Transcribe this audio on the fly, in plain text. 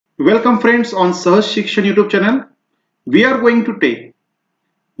Welcome friends on Sahaj Shikshan YouTube channel. We are going to take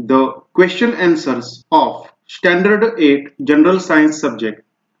the question answers of Standard 8 General Science subject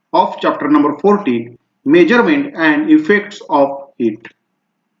of chapter number 14 Measurement and Effects of Heat.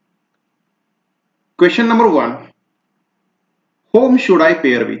 Question number 1. Whom should I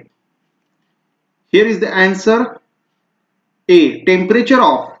pair with? Here is the answer. A. Temperature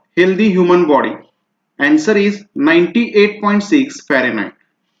of healthy human body. Answer is 98.6 Fahrenheit.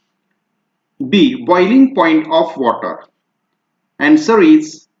 B. Boiling point of water. Answer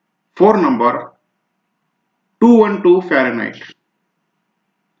is 4 number 212 Fahrenheit.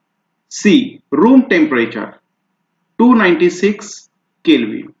 C. Room temperature 296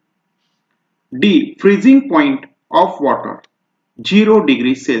 Kelvin. D. Freezing point of water 0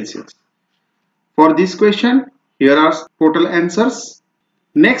 degrees Celsius. For this question, here are total answers.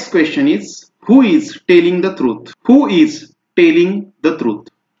 Next question is, who is telling the truth? Who is telling the truth?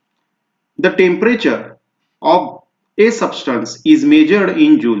 The temperature of a substance is measured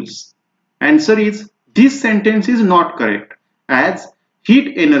in joules. Answer is, this sentence is not correct, as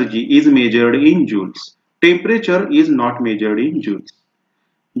heat energy is measured in joules. Temperature is not measured in joules.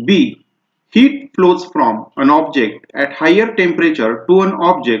 B. Heat flows from an object at higher temperature to an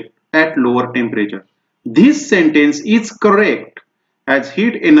object at lower temperature. This sentence is correct, as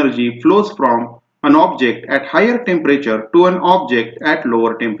heat energy flows from an object at higher temperature to an object at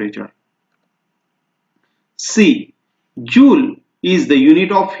lower temperature. C. Joule is the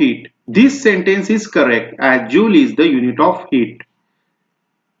unit of heat. This sentence is correct, as joule is the unit of heat.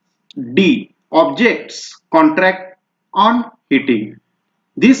 D. Objects contract on heating.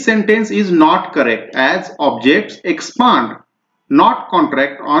 This sentence is not correct, as objects expand, not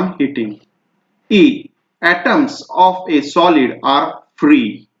contract on heating. E. Atoms of a solid are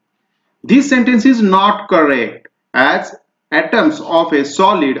free. This sentence is not correct, as atoms of a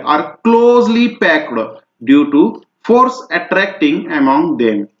solid are closely packed due to force attracting among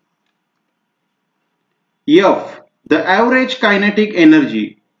them. F. The average kinetic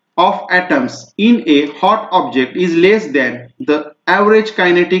energy of atoms in a hot object is less than the average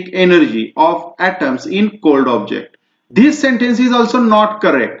kinetic energy of atoms in cold object. This sentence is also not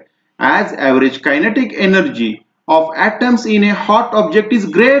correct, as average kinetic energy of atoms in a hot object is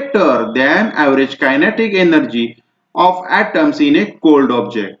greater than average kinetic energy of atoms in a cold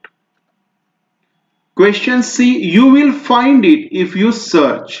object. Question C. You will find it if you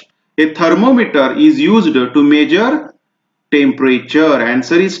search. A thermometer is used to measure temperature.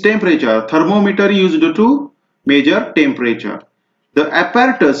 Answer is temperature. Thermometer used to measure temperature. The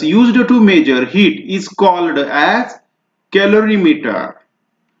apparatus used to measure heat is called as calorimeter.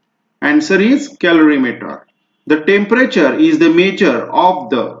 Answer is calorimeter. The temperature is the measure of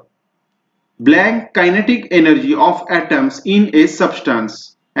the blank kinetic energy of atoms in a substance.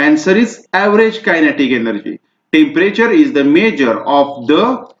 Answer is average kinetic energy. Temperature is the measure of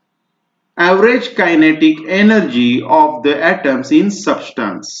the average kinetic energy of the atoms in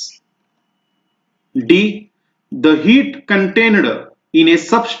substance. D. The heat contained in a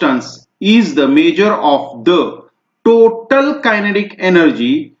substance is the measure of the total kinetic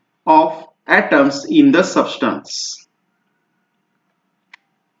energy of atoms in the substance.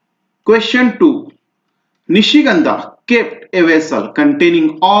 Question 2. Nishigandha kept a vessel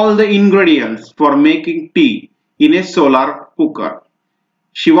containing all the ingredients for making tea in a solar cooker.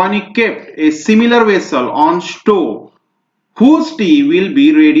 Shivani kept a similar vessel on stove. Whose tea will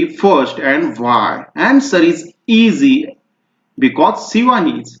be ready first and why? Answer is easy, because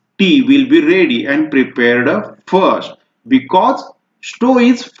Shivani's tea will be ready and prepared first, because stove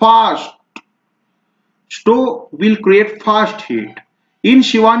is fast. Stove will create fast heat. In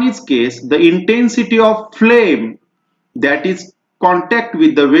Shivani's case, the intensity of flame that is contact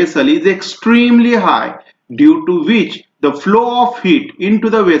with the vessel is extremely high, due to which the flow of heat into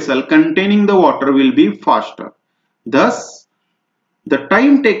the vessel containing the water will be faster. Thus, the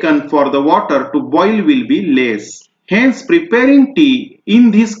time taken for the water to boil will be less. Hence, preparing tea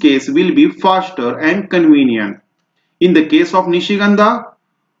in this case will be faster and convenient. In the case of Nishigandha,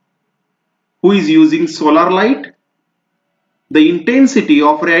 who is using solar light, the intensity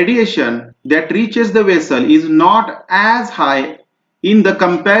of radiation that reaches the vessel is not as high in the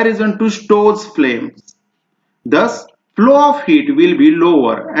comparison to stove's flames. Thus, flow of heat will be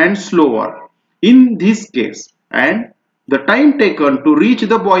lower and slower in this case, and the time taken to reach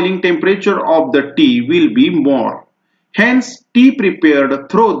the boiling temperature of the tea will be more. Hence, tea prepared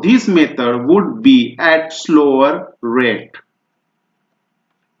through this method would be at slower rate.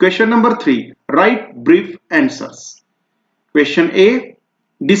 Question number 3. Write brief answers. Question A.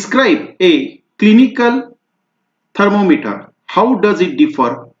 Describe a clinical thermometer. How does it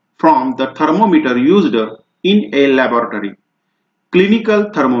differ from the thermometer used in a laboratory. Clinical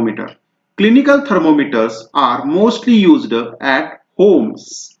thermometer. Clinical thermometers are mostly used at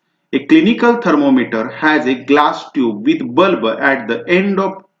homes. A clinical thermometer has a glass tube with bulb at the end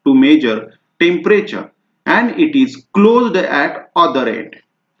to measure temperature, and it is closed at other end.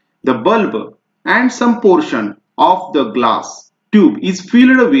 The bulb and some portion of the glass tube is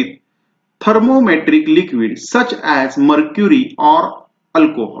filled with thermometric liquid such as mercury or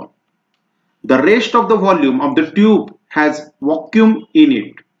alcohol. The rest of the volume of the tube has vacuum in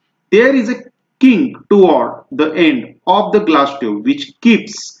it. There is a kink toward the end of the glass tube which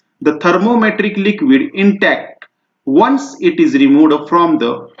keeps the thermometric liquid intact once it is removed from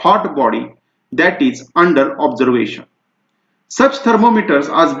the hot body that is under observation. Such thermometers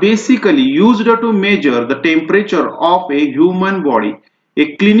are basically used to measure the temperature of a human body.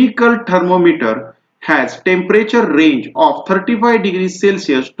 A clinical thermometer has temperature range of 35 degrees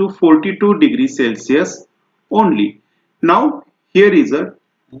Celsius to 42 degrees Celsius only. Now here is a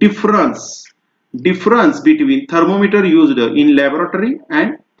difference between thermometer used in laboratory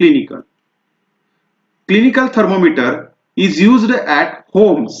and clinical. Clinical thermometer is used at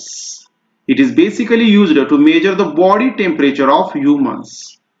homes. It is basically used to measure the body temperature of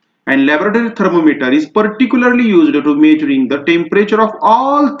humans, and laboratory thermometer is particularly used to measuring the temperature of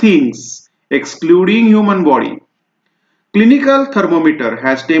all things excluding human body. Clinical thermometer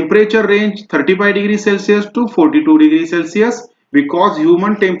has temperature range 35 degrees Celsius to 42 degrees Celsius because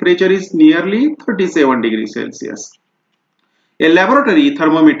human temperature is nearly 37 degrees Celsius. A laboratory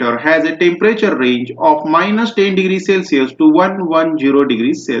thermometer has a temperature range of minus 10 degrees Celsius to 110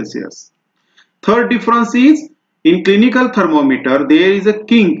 degrees Celsius. Third difference is, in clinical thermometer there is a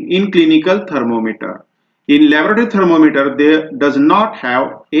kink in clinical thermometer. In laboratory thermometer there does not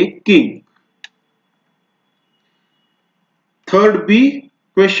have a kink. Third B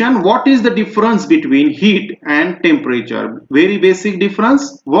question, what is the difference between heat and temperature? Very basic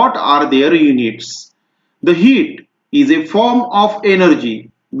difference. What are their units? The heat is a form of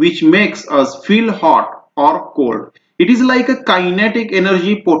energy which makes us feel hot or cold. It is like a kinetic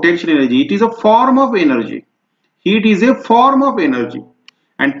energy, potential energy. It is a form of energy. Heat is a form of energy.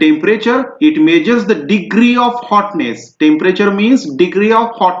 And temperature, it measures the degree of hotness. Temperature means degree of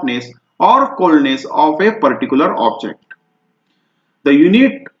hotness or coldness of a particular object. The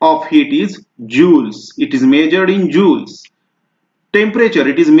unit of heat is joules. It is measured in joules. Temperature,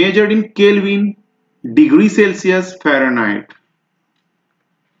 it is measured in Kelvin, degree Celsius, Fahrenheit.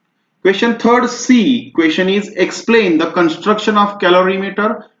 Question third C. Question is, explain the construction of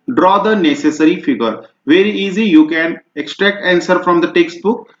calorimeter. Draw the necessary figure. Very easy. You can extract answer from the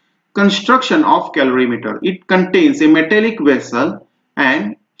textbook. Construction of calorimeter. It contains a metallic vessel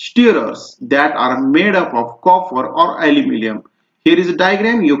and stirrers that are made up of copper or aluminium. Here is a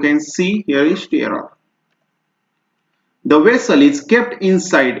diagram. You can see here is stirrer. The vessel is kept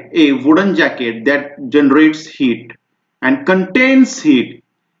inside a wooden jacket that generates heat and contains heat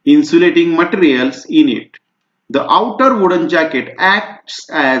insulating materials in it. The outer wooden jacket acts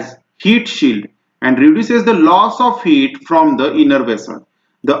as heat shield and reduces the loss of heat from the inner vessel.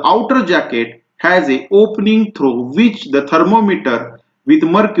 The outer jacket has an opening through which the thermometer with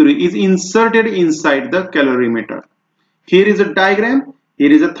mercury is inserted inside the calorimeter. Here is a diagram.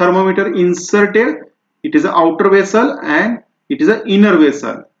 Here is a thermometer inserted. It is an outer vessel and it is an inner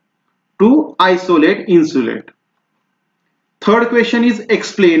vessel to isolate, insulate. Third question is,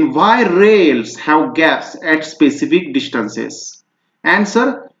 explain why rails have gaps at specific distances.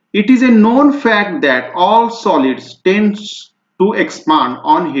 Answer, it is a known fact that all solids tend to expand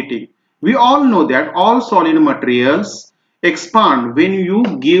on heating. We all know that all solid materials expand when you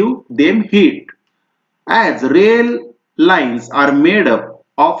give them heat. As rail lines are made up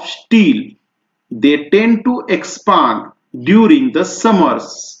of steel, they tend to expand during the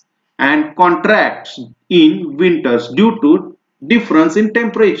summers and contract in winters due to difference in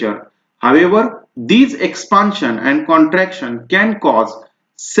temperature. However, these expansion and contraction can cause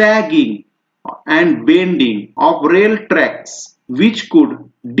sagging and bending of rail tracks, which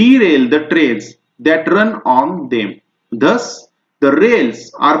could derail the trains that run on them. Thus, the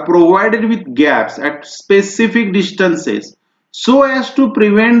rails are provided with gaps at specific distances so as to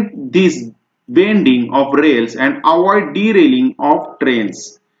prevent this bending of rails and avoid derailing of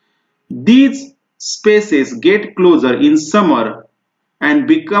trains. These spaces get closer in summer and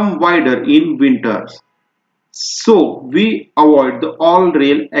become wider in winters, so we avoid the all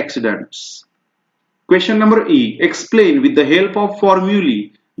rail accidents. Question number E. Explain with the help of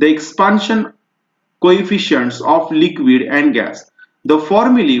formulae the expansion coefficients of liquid and gas. The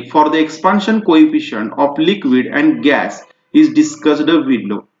formulae for the expansion coefficient of liquid and gas is discussed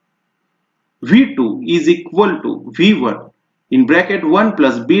below. V2 is equal to V1 in bracket 1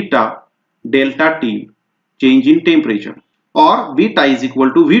 plus beta delta T, change in temperature, or beta is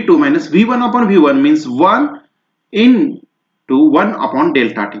equal to V2 minus V1 upon V1 means 1 into 1 upon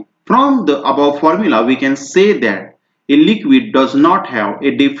delta T. From the above formula, we can say that a liquid does not have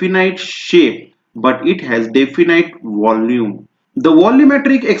a definite shape, but it has definite volume. The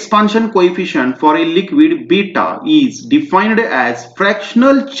volumetric expansion coefficient for a liquid beta is defined as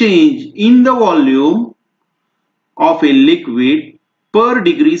fractional change in the volume of a liquid per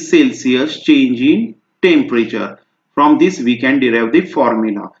degree Celsius change in temperature. From this we can derive the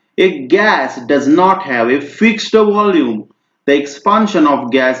formula. A gas does not have a fixed volume. The expansion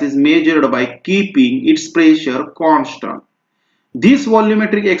of gas is measured by keeping its pressure constant. This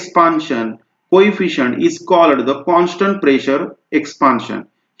volumetric expansion coefficient is called the constant pressure expansion.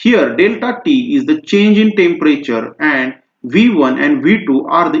 Here delta T is the change in temperature and V1 and V2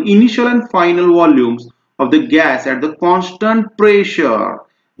 are the initial and final volumes of the gas at the constant pressure.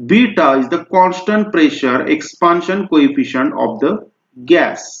 Beta is the constant pressure expansion coefficient of the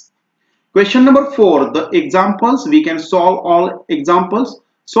gas. Question number 4. The examples, we can solve all examples.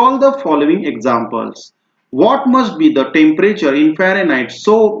 Solve the following examples. What must be the temperature in Fahrenheit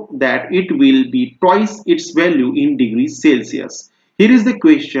so that it will be twice its value in degrees Celsius? Here is the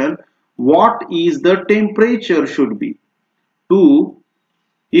question. What is the temperature should be to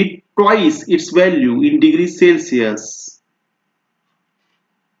it twice its value in degrees Celsius?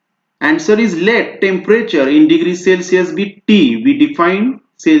 Answer is let temperature in degrees Celsius be T. We define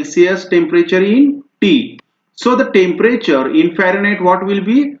Celsius temperature in T. So the temperature in Fahrenheit what will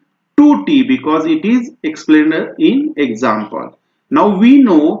be? 2T, because it is explained in example. Now we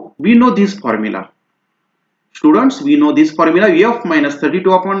know this formula. Students, we know this formula. F minus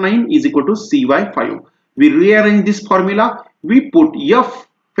 32 upon 9 is equal to C by 5. We rearrange this formula. We put F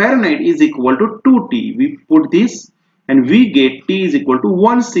Fahrenheit is equal to 2T. We put this and we get T is equal to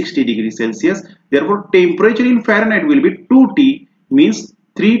 160 degrees Celsius. Therefore, temperature in Fahrenheit will be 2T, means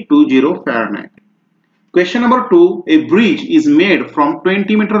 320 Fahrenheit. Question number 2. A bridge is made from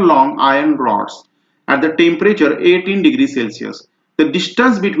 20-meter long iron rods at the temperature 18 degrees Celsius. The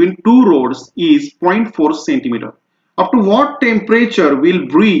distance between two rods is 0.4 centimeter. Up to what temperature will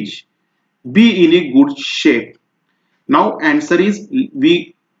bridge be in a good shape? Now answer is,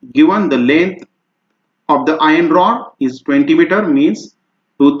 we given the length of the iron rod is 20 meter, means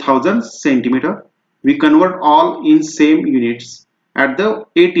 2000 centimeter. We convert all in same units at the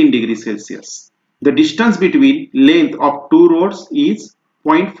 18 degrees Celsius. The distance between length of two rods is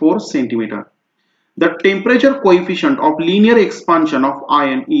 0.4 centimeter. The temperature coefficient of linear expansion of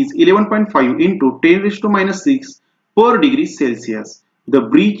iron is 11.5 into 10 raised to minus 6 per degree Celsius. The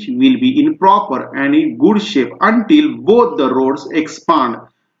bridge will be in proper and in good shape until both the rods expand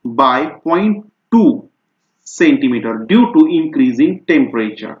by 0.2 centimeter due to increasing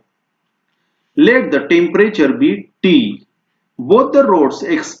temperature. Let the temperature be T. Both the rods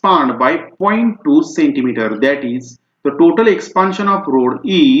expand by 0.2 centimeter, that is, the total expansion of rod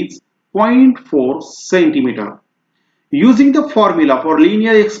is 0.4 centimeter. Using the formula for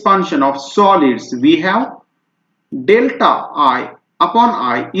linear expansion of solids, we have delta I upon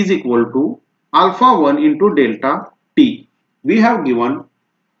I is equal to alpha 1 into delta T. We have given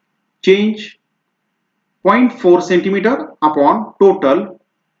change 0.4 centimeter upon total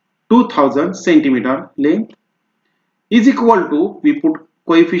 2000 centimeter length is equal to, we put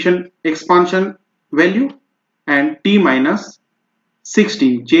coefficient expansion value and T minus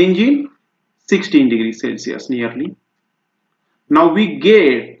 16, change in 16 degrees Celsius nearly. Now we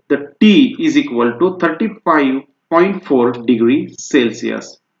get the T is equal to 35.4 degrees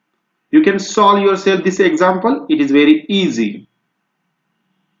Celsius. You can solve yourself this example. It is very easy.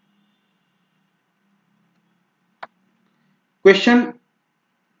 Question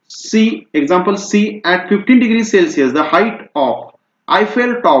C, example C, at 15 degrees Celsius, the height of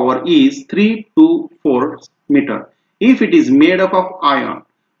Eiffel Tower is 3 to 4 meter. If it is made up of iron,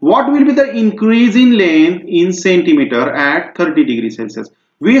 what will be the increase in length in centimeter at 30 degrees Celsius?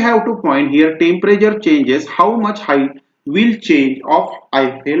 We have to point here temperature changes, how much height will change of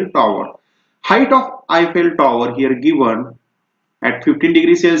Eiffel Tower. Height of Eiffel Tower here given at 15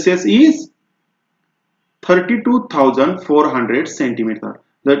 degrees Celsius is 32,400 centimeter.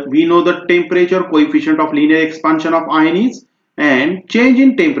 That we know the temperature coefficient of linear expansion of iron is, and change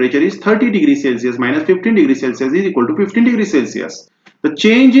in temperature is 30 degrees Celsius minus 15 degrees Celsius is equal to 15 degrees Celsius. The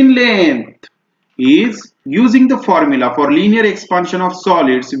change in length is, using the formula for linear expansion of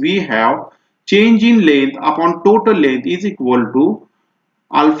solids, we have change in length upon total length is equal to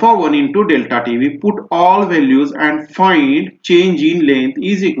alpha 1 into delta t. We put all values and find change in length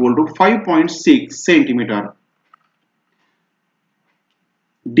is equal to 5.6 centimeter.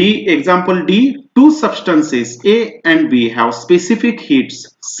 D, example D, two substances A and B have specific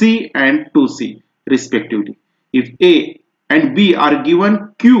heats C and 2C respectively. If A and B are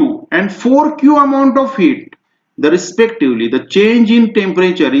given Q and 4Q amount of heat, respectively, the change in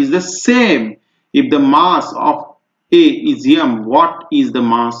temperature is the same. If the mass of A is m, what is the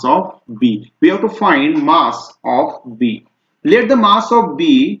mass of B? We have to find mass of B. Let the mass of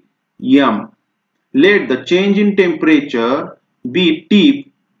B m. Let the change in temperature be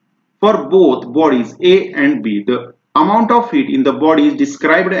T for both bodies A and B. The amount of heat in the body is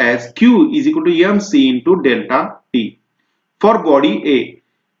described as Q is equal to mc into delta T. For body A,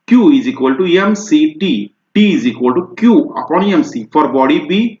 Q is equal to mc T. T is equal to Q upon mc. For body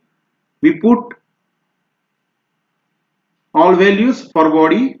B, we put all values for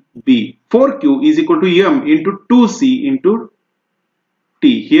body B. 4Q is equal to m into 2C into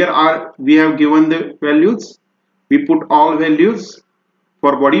T. Here we have given the values. We put all values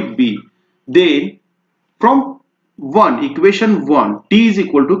for body B. Then from equation 1, T is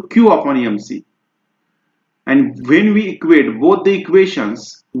equal to Q upon mc. And when we equate both the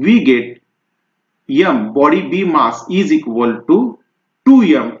equations, we get m, body B mass, is equal to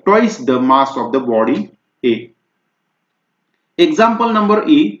 2m, twice the mass of the body A. Example number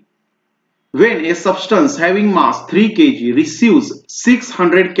E. When a substance having mass 3 kg receives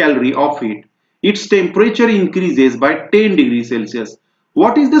 600 calories of heat, its temperature increases by 10 degrees Celsius.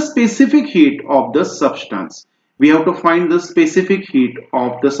 What is the specific heat of the substance? We have to find the specific heat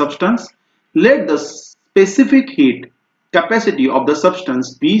of the substance. Let the specific heat capacity of the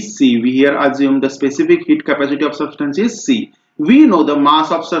substance be C. We here assume the specific heat capacity of substance is C. We know the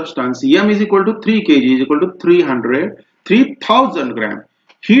mass of substance m is equal to 3 kg is equal to 3000 gram.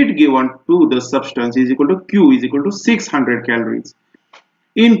 Heat given to the substance is equal to Q is equal to 600 calories.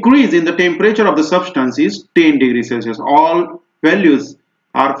 Increase in the temperature of the substance is 10 degrees Celsius. All values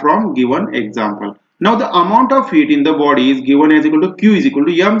are from given example. Now the amount of heat in the body is given as equal to Q is equal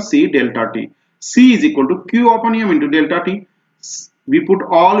to mc delta T. C is equal to Q upon m into delta T. We put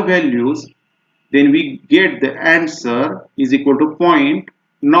all values, then we get the answer is equal to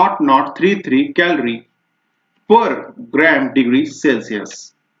 0.0033 calorie per gram degree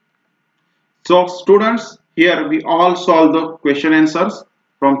Celsius. So students, here we all solve the question answers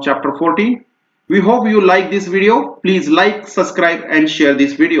from chapter 14. We hope you like this video. Please like, subscribe and share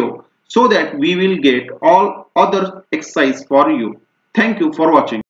this video so that we will get all other exercise for you. Thank you for watching.